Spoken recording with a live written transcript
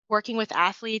working with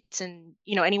athletes and,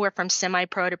 anywhere from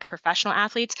semi-pro to professional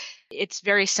athletes, it's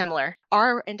very similar.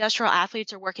 Our industrial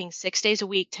athletes are working 6 days a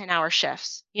week, 10-hour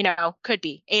shifts, could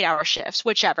be 8-hour shifts,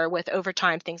 whichever, with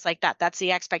overtime, things like that. That's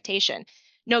the expectation.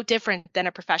 No different than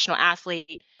a professional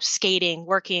athlete skating,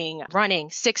 working,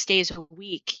 running 6 days a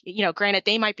week. Granted,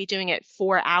 they might be doing it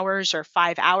 4 hours or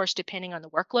 5 hours, depending on the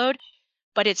workload,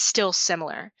 but it's still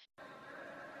similar.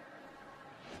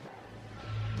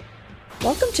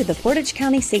 Welcome to the Portage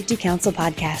County Safety Council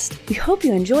podcast. We hope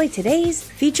you enjoy today's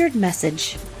featured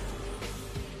message.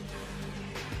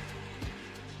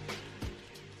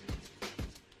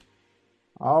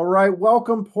 All right,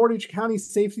 welcome Portage County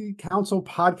Safety Council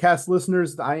podcast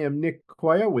listeners. I am Nick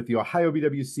Koya with the Ohio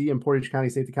BWC and Portage County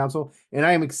Safety Council, and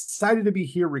I am excited to be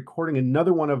here recording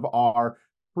another one of our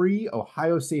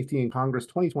pre-Ohio Safety in Congress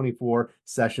 2024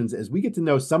 sessions as we get to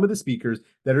know some of the speakers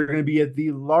that are going to be at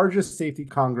the largest safety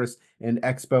congress and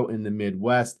expo in the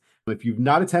Midwest. If you've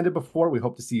not attended before, we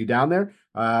hope to see you down there.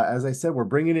 As I said, we're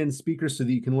bringing in speakers so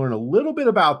that you can learn a little bit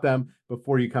about them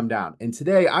before you come down. And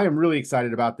today, I am really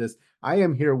excited about this. I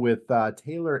am here with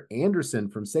Taylor Anderson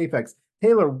from SafeX.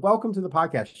 Taylor, welcome to the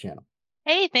podcast channel.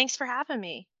 Hey, thanks for having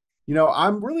me.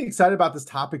 I'm really excited about this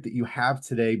topic that you have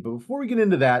today. But before we get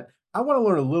into that, I want to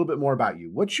learn a little bit more about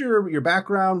you. What's your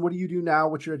background? What do you do now?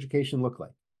 What's your education look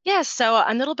like? Yeah, so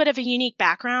a little bit of a unique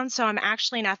background. So I'm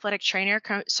actually an athletic trainer.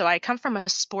 So I come from a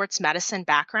sports medicine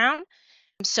background.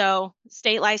 So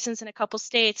state license in a couple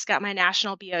states, got my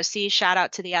national BOC. Shout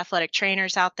out to the athletic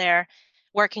trainers out there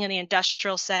working in the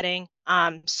industrial setting.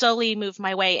 Slowly moved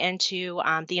my way into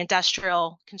the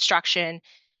industrial construction.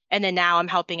 And then now I'm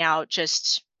helping out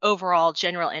just overall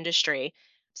general industry.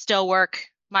 Still work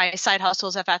my side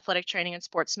hustles of athletic training and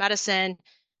sports medicine,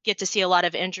 get to see a lot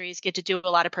of injuries, get to do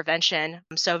a lot of prevention.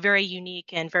 So very unique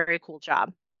and very cool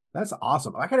job. That's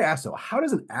awesome. I got to ask, though, how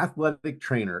does an athletic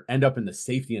trainer end up in the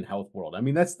safety and health world? I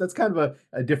mean, that's kind of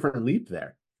a different leap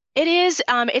there. It is,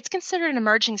 it's considered an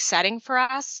emerging setting for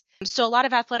us. So a lot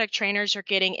of athletic trainers are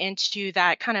getting into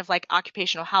that kind of like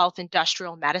occupational health,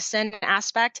 industrial medicine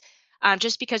aspect,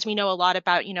 just because we know a lot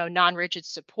about, non-rigid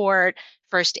support,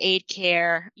 first aid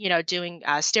care, doing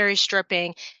steri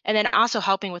stripping, and then also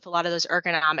helping with a lot of those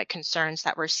ergonomic concerns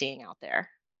that we're seeing out there.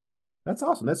 That's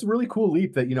awesome. That's a really cool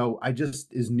leap that, I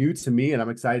just is new to me, and I'm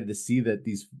excited to see that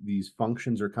these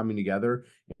functions are coming together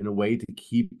in a way to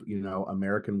keep,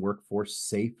 American workforce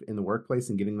safe in the workplace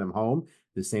and getting them home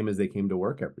the same as they came to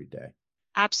work every day.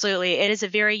 Absolutely. It is a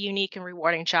very unique and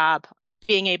rewarding job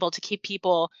being able to keep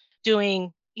people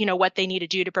doing, what they need to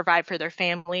do to provide for their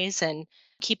families and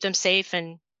keep them safe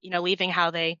and, leaving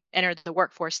how they enter the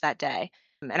workforce that day.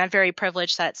 And I'm very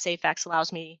privileged that SafeX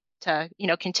allows me to,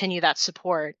 continue that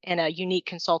support in a unique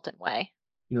consultant way.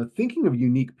 Thinking of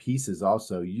unique pieces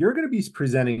also, you're going to be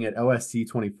presenting at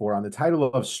OSC24 on the title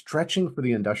of Stretching for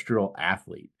the Industrial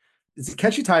Athlete. It's a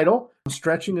catchy title.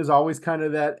 Stretching is always kind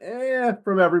of that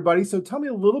from everybody. So tell me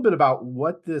a little bit about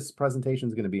what this presentation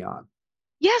is going to be on.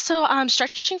 Yeah, so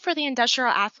Stretching for the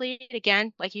Industrial Athlete,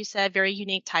 again, like you said, very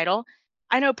unique title.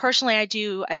 I know personally I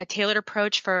do a tailored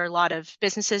approach for a lot of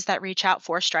businesses that reach out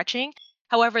for stretching.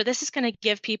 However, this is going to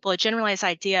give people a generalized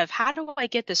idea of how do I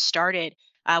get this started?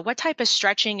 What type of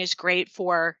stretching is great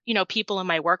for, people in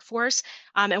my workforce?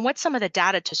 And what's some of the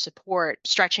data to support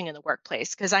stretching in the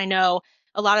workplace? Because I know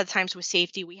a lot of times with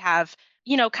safety, we have,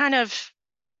 kind of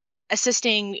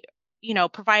assisting,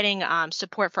 providing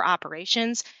support for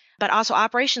operations, but also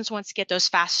operations wants to get those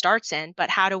fast starts in. But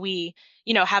how do we,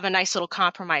 have a nice little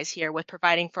compromise here with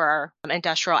providing for our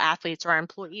industrial athletes or our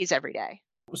employees every day?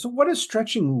 So what does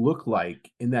stretching look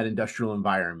like in that industrial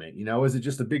environment? Is it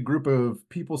just a big group of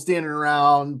people standing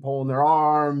around pulling their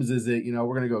arms? Is it,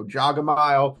 we're going to go jog a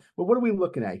mile? But what are we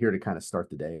looking at here to kind of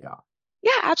start the day off?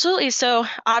 Yeah, absolutely. So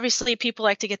obviously people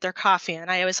like to get their coffee,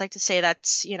 and I always like to say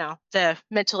that's, the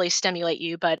mentally stimulate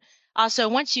you, but also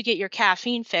once you get your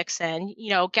caffeine fix in,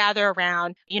 gather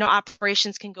around,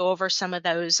 operations can go over some of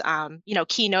those,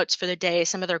 keynotes for the day,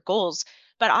 some of their goals,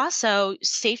 but also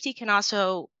safety can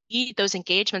also lead those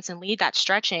engagements and lead that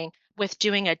stretching with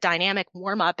doing a dynamic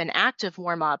warm up and active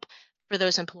warm up for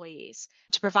those employees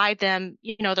to provide them,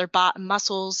 their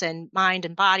muscles and mind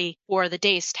and body for the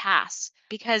day's tasks.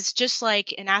 Because just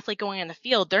like an athlete going in the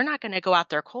field, they're not going to go out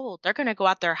there cold. They're going to go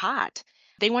out there hot.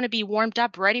 They want to be warmed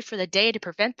up, ready for the day to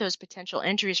prevent those potential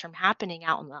injuries from happening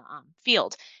out in the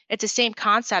field. It's the same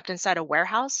concept inside a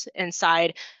warehouse,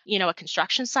 inside, a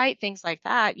construction site, things like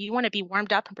that. You want to be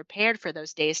warmed up and prepared for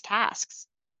those day's tasks.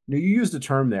 You used a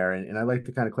term there, and I'd like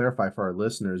to kind of clarify for our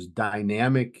listeners,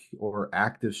 dynamic or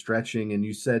active stretching. And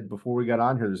you said before we got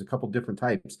on here, there's a couple different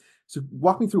types. So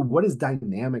walk me through, what does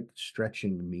dynamic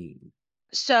stretching mean?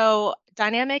 So,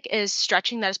 dynamic is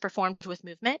stretching that is performed with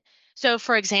movement. So,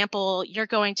 for example, you're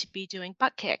going to be doing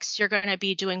butt kicks, you're going to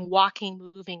be doing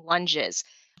walking, moving lunges.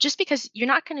 Just because you're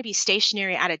not going to be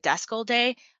stationary at a desk all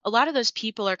day, a lot of those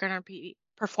people are going to be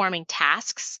performing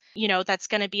tasks, that's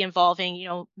going to be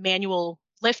involving, manual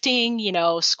lifting,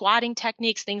 squatting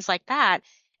techniques, things like that.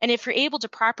 And if you're able to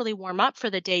properly warm up for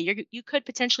the day, you could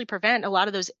potentially prevent a lot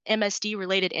of those MSD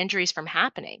related injuries from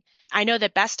happening. I know the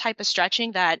best type of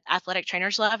stretching that athletic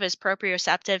trainers love is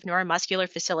proprioceptive neuromuscular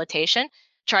facilitation.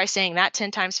 Try saying that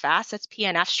 10 times fast. That's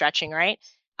PNF stretching, right?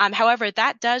 However,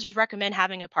 that does recommend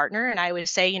having a partner. And I would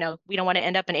say, we don't want to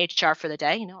end up in HR for the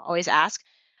day, always ask.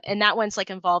 And that one's like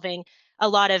involving a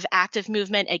lot of active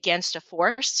movement against a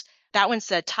force. That one's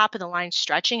the top of the line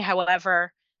stretching.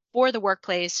 However, for the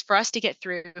workplace, for us to get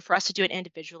through, for us to do it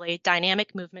individually,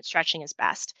 dynamic movement stretching is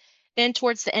best. Then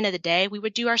towards the end of the day, we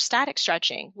would do our static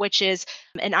stretching, which is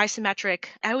an isometric.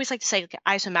 I always like to say like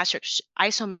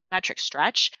isometric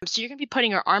stretch. So you're going to be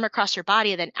putting your arm across your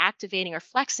body and then activating or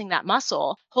flexing that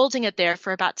muscle, holding it there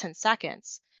for about 10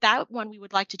 seconds. That one we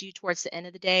would like to do towards the end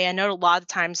of the day. I know a lot of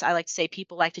times I like to say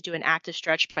people like to do an active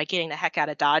stretch by getting the heck out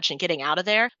of Dodge and getting out of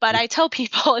there. But I tell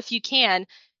people if you can,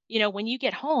 when you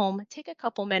get home, take a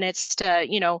couple minutes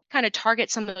to, kind of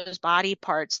target some of those body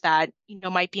parts that,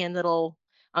 might be in little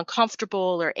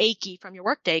uncomfortable or achy from your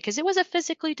workday because it was a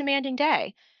physically demanding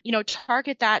day.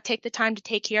 Target that, take the time to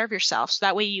take care of yourself so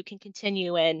that way you can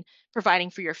continue in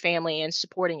providing for your family and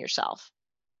supporting yourself.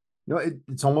 No,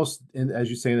 it's almost, as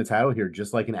you say in the title here,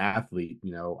 just like an athlete.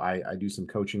 I do some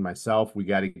coaching myself. We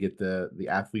got to get the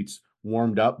athletes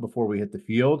warmed up before we hit the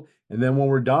field, and then when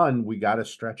we're done, we got to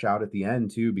stretch out at the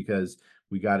end too, because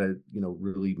we got to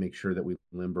really make sure that we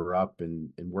limber up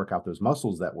and work out those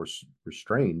muscles that were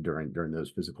strained during those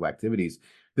physical activities.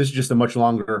 This is just a much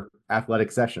longer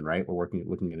athletic session, right? We're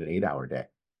looking at an 8 hour day.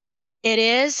 It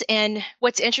is. And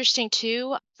what's interesting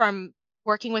too, from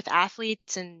working with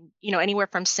athletes and, anywhere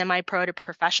from semi-pro to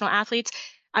professional athletes,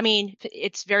 I mean,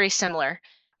 it's very similar.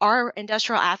 Our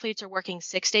industrial athletes are working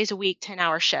 6 days a week,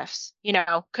 10-hour shifts,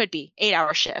 could be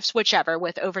 8-hour shifts, whichever,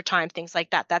 with overtime, things like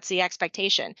that. That's the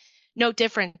expectation. No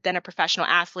different than a professional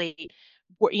athlete,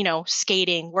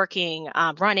 skating, working,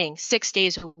 running 6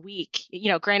 days a week.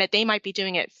 Granted, they might be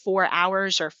doing it 4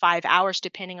 hours or 5 hours,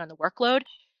 depending on the workload,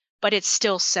 but it's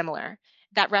still similar.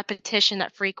 That repetition,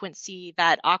 that frequency,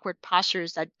 that awkward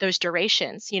postures, that those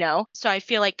durations. So I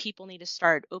feel like people need to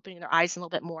start opening their eyes a little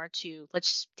bit more to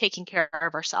let's taking care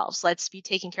of ourselves. Let's be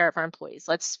taking care of our employees.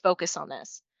 Let's focus on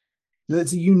this.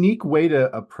 It's a unique way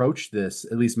to approach this,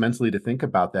 at least mentally, to think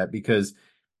about that, because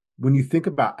when you think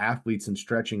about athletes and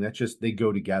stretching, that's just they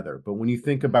go together. But when you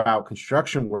think about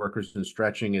construction workers and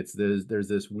stretching, there's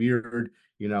this weird,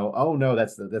 oh no,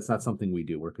 that's not something we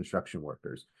do. We're construction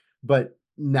workers. But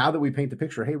now that we paint the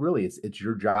picture, hey, really, it's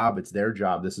your job, it's their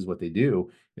job. This is what they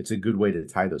do. It's a good way to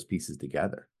tie those pieces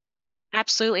together.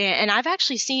 Absolutely. And I've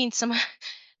actually seen some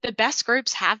the best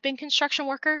groups have been construction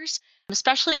workers,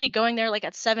 especially going there like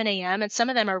at 7 a.m. And some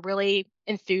of them are really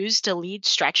enthused to lead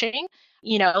stretching,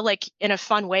 like in a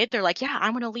fun way. They're like, yeah, I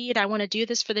want to lead. I want to do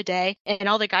this for the day. And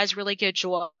all the guys really get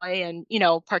joy and,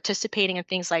 participating in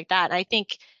things like that. And I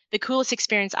think the coolest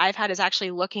experience I've had is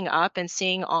actually looking up and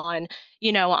seeing on,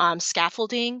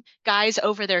 scaffolding guys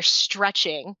over there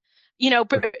stretching.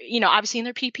 Obviously in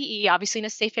their PPE, obviously in a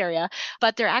safe area,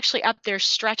 but they're actually up there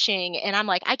stretching. And I'm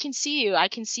like, I can see you. I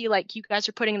can see like you guys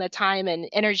are putting in the time and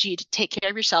energy to take care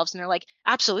of yourselves. And they're like,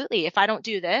 absolutely. If I don't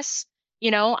do this,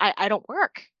 I don't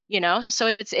work.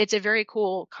 So it's a very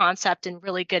cool concept and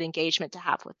really good engagement to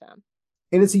have with them.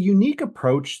 And it's a unique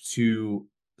approach to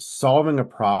solving a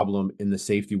problem in the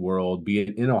safety world, be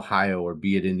it in Ohio or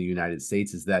be it in the United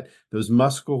States, is that those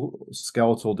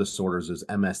musculoskeletal disorders, those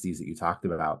MSDs that you talked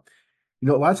about,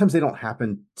 a lot of times they don't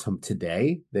happen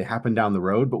today, they happen down the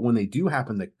road, but when they do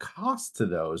happen, the costs to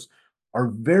those are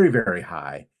very, very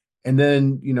high. And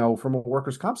then, from a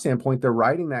workers' comp standpoint, they're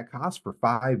riding that cost for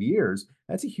 5 years.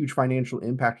 That's a huge financial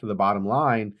impact to the bottom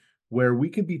line, where we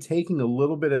could be taking a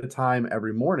little bit of time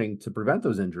every morning to prevent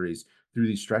those injuries through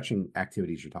these stretching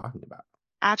activities you're talking about.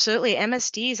 Absolutely.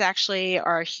 MSDs actually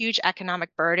are a huge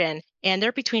economic burden, and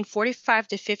they're between 45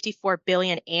 to 54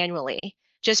 billion annually,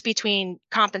 just between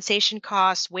compensation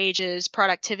costs, wages,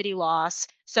 productivity loss.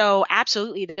 So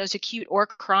absolutely, those acute or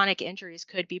chronic injuries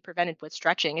could be prevented with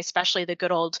stretching, especially the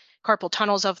good old carpal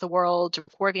tunnels of the world,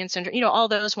 Corvian syndrome, all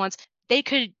those ones. They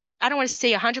could, I don't want to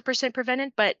say 100%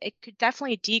 prevented, but it could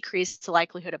definitely decrease the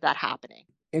likelihood of that happening.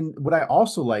 And what I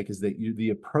also like is that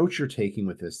the approach you're taking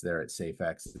with this there at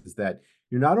SafeX is that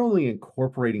you're not only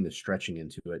incorporating the stretching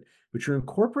into it, but you're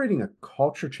incorporating a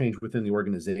culture change within the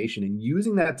organization and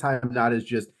using that time not as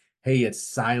just, hey, it's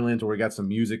silent or we got some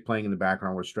music playing in the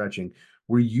background, we're stretching.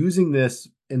 We're using this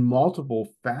in multiple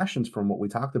fashions from what we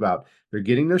talked about. They're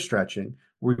getting their stretching.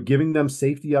 We're giving them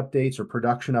safety updates or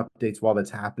production updates while that's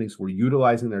happening. So we're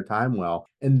utilizing their time well.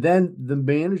 And then the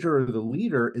manager or the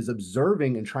leader is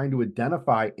observing and trying to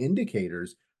identify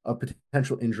indicators of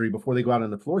potential injury before they go out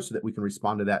on the floor so that we can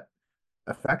respond to that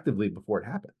effectively before it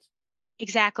happens.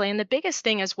 Exactly. And the biggest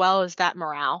thing as well is that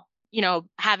morale,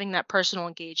 having that personal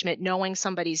engagement, knowing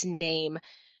somebody's name,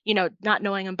 not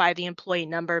knowing them by the employee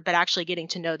number, but actually getting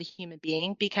to know the human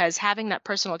being because having that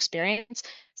personal experience,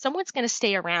 someone's going to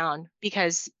stay around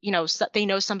because, they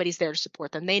know somebody's there to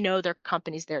support them. They know their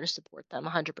company's there to support them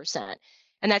 100%.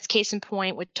 And that's case in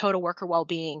point with total worker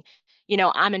well-being.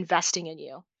 I'm investing in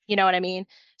you. You know what I mean?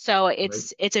 So Right.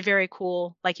 it's a very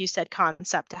cool, like you said,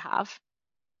 concept to have.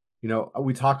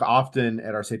 We talk often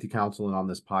at our safety council and on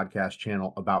this podcast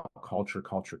channel about culture,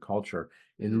 culture, culture.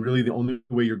 And Mhm. really, the only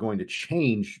way you're going to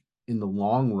change in the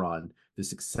long run the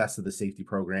success of the safety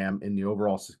program and the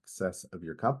overall success of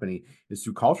your company is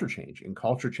through culture change. And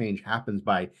culture change happens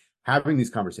by having these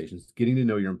conversations, getting to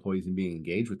know your employees and being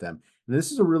engaged with them. And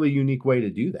this is a really unique way to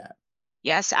do that.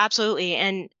 Yes, absolutely.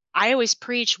 And I always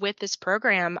preach with this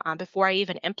program before I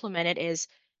even implement it is,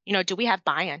 do we have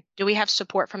buy-in? Do we have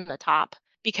support from the top?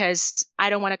 Because I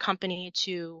don't want a company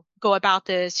to go about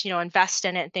this, invest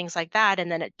in it and things like that,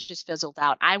 and then it just fizzled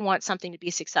out. I want something to be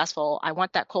successful. I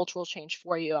want that cultural change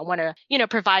for you. I want to,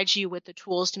 provide you with the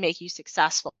tools to make you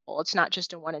successful. It's not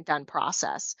just a one and done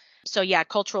process. So yeah,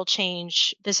 cultural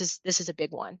change, this is a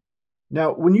big one.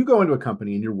 Now, when you go into a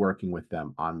company and you're working with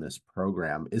them on this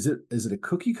program, is it a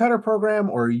cookie cutter program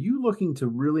or are you looking to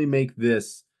really make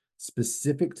this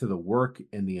specific to the work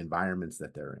and the environments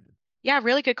that they're in? Yeah,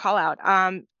 really good call out.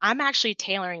 I'm actually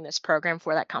tailoring this program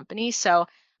for that company. So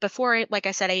before, like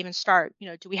I said, I even start,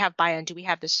 do we have buy-in? Do we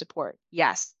have the support?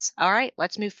 Yes. All right,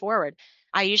 let's move forward.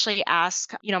 I usually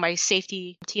ask, my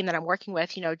safety team that I'm working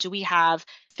with, do we have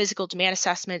physical demand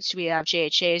assessments? Do we have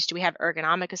JHAs? Do we have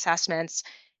ergonomic assessments?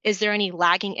 Is there any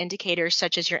lagging indicators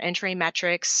such as your entry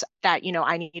metrics that,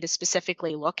 I need to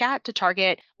specifically look at to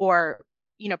target or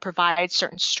provide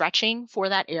certain stretching for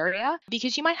that area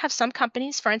because you might have some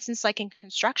companies, for instance, like in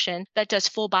construction, that does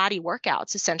full body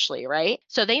workouts essentially, right?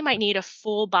 So they might need a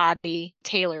full body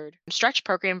tailored stretch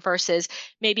program versus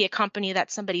maybe a company that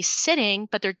somebody's sitting,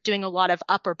 but they're doing a lot of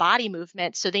upper body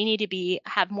movement. So they need to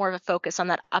have more of a focus on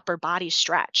that upper body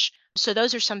stretch. So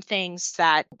those are some things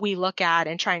that we look at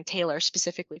and try and tailor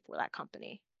specifically for that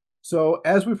company. So,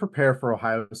 as we prepare for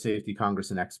Ohio Safety Congress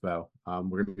and Expo,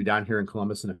 we're going to be down here in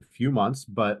Columbus in a few months,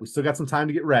 but we still got some time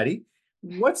to get ready.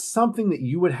 What's something that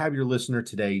you would have your listener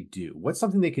today do? What's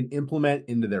something they can implement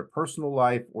into their personal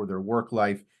life or their work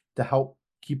life to help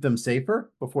keep them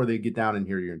safer before they get down and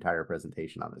hear your entire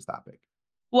presentation on this topic?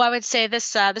 Well, I would say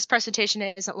this presentation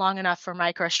isn't long enough for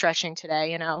micro stretching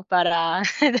today, but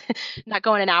not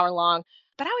going an hour long.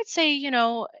 But I would say,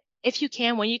 if you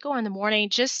can, when you go in the morning,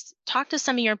 just talk to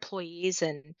some of your employees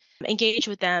and engage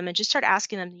with them and just start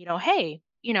asking them, hey,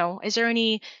 is there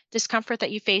any discomfort that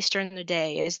you face during the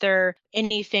day? Is there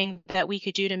anything that we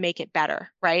could do to make it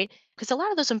better, right? Because a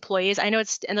lot of those employees, I know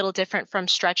it's a little different from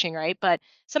stretching, right? But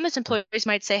some of those employers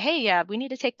might say, hey, yeah, we need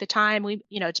to take the time,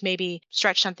 to maybe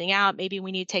stretch something out. Maybe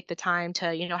we need to take the time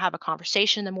to, have a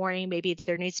conversation in the morning. Maybe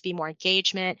there needs to be more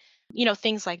engagement,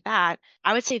 things like that.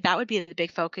 I would say that would be the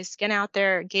big focus, getting out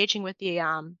there, engaging with the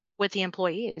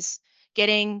employees,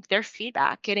 getting their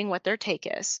feedback, getting what their take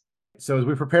is. So, as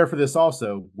we prepare for this,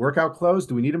 also workout clothes,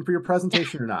 do we need them for your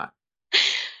presentation or not?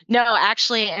 No,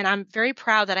 actually, and I'm very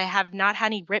proud that I have not had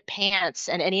any ripped pants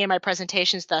in any of my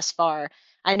presentations thus far.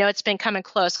 I know it's been coming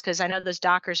close because I know those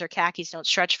Dockers or khakis don't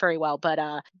stretch very well, but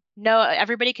no,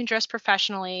 everybody can dress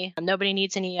professionally. Nobody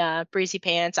needs any breezy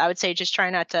pants. I would say just try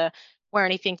not to wear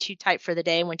anything too tight for the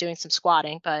day when doing some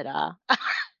squatting, but I All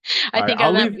right, think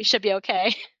other than that, we should be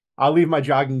okay. I'll leave my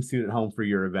jogging suit at home for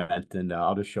your event, and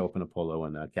I'll just show up in a polo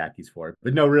and khakis for it.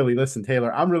 But no, really, listen,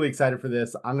 Taylor, I'm really excited for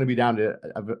this. I'm going to be down to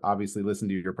obviously listen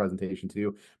to your presentation too.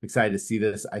 I'm excited to see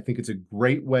this. I think it's a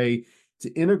great way to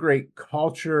integrate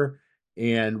culture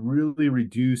and really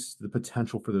reduce the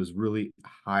potential for those really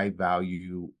high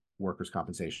value workers'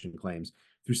 compensation claims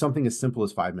through something as simple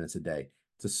as 5 minutes a day.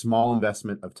 It's a small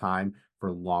investment of time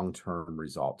for long-term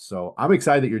results. So I'm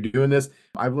excited that you're doing this.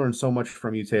 I've learned so much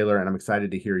from you, Taylor, and I'm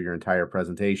excited to hear your entire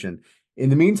presentation.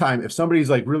 In the meantime, if somebody's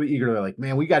like really eager, they're like,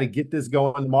 man, we got to get this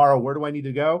going tomorrow. Where do I need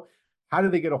to go? How do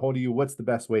they get a hold of you? What's the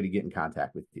best way to get in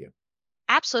contact with you?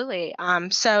 Absolutely.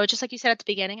 So just like you said at the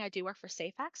beginning, I do work for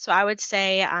SafeX. So I would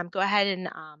say go ahead and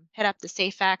hit up the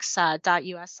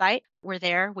safex.us site. We're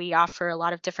there. We offer a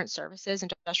lot of different services,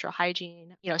 industrial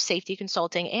hygiene, safety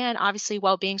consulting, and obviously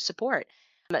well-being support.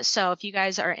 So if you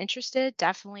guys are interested,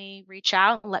 definitely reach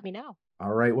out and let me know.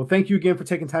 All right. Well, thank you again for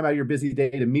taking time out of your busy day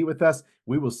to meet with us.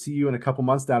 We will see you in a couple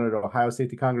months down at Ohio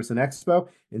Safety Congress and Expo.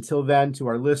 Until then, to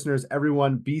our listeners,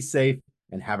 everyone be safe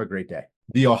and have a great day.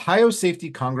 The Ohio Safety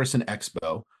Congress and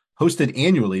Expo, hosted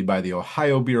annually by the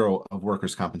Ohio Bureau of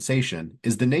Workers' Compensation,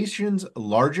 is the nation's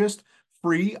largest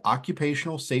free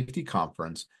occupational safety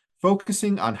conference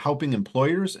focusing on helping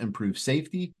employers improve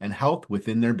safety and health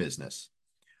within their business.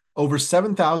 Over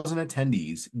 7,000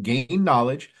 attendees gain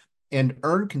knowledge and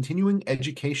earn continuing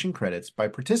education credits by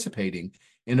participating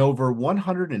in over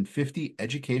 150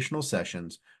 educational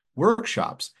sessions,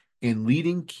 workshops, and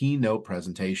leading keynote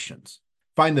presentations.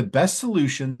 Find the best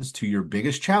solutions to your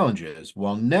biggest challenges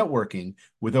while networking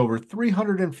with over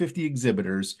 350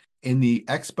 exhibitors in the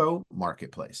Expo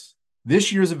marketplace.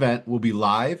 This year's event will be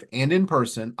live and in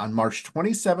person on March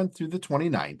 27th through the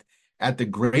 29th at the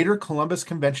Greater Columbus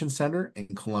Convention Center in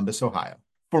Columbus, Ohio.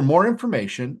 For more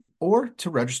information or to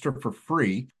register for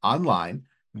free online,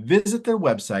 visit their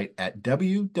website at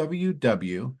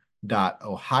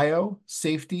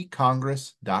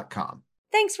www.ohiosafetycongress.com.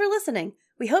 Thanks for listening.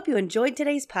 We hope you enjoyed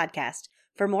today's podcast.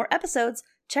 For more episodes,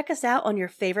 check us out on your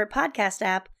favorite podcast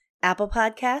app, Apple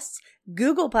Podcasts,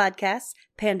 Google Podcasts,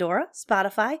 Pandora,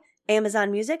 Spotify,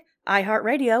 Amazon Music,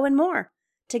 iHeartRadio, and more.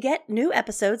 To get new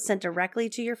episodes sent directly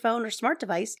to your phone or smart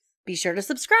device, be sure to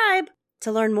subscribe.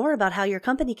 To learn more about how your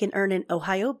company can earn an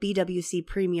Ohio BWC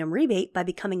premium rebate by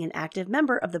becoming an active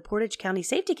member of the Portage County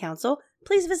Safety Council,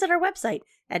 please visit our website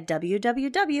at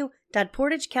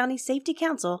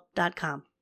www.portagecountysafetycouncil.com.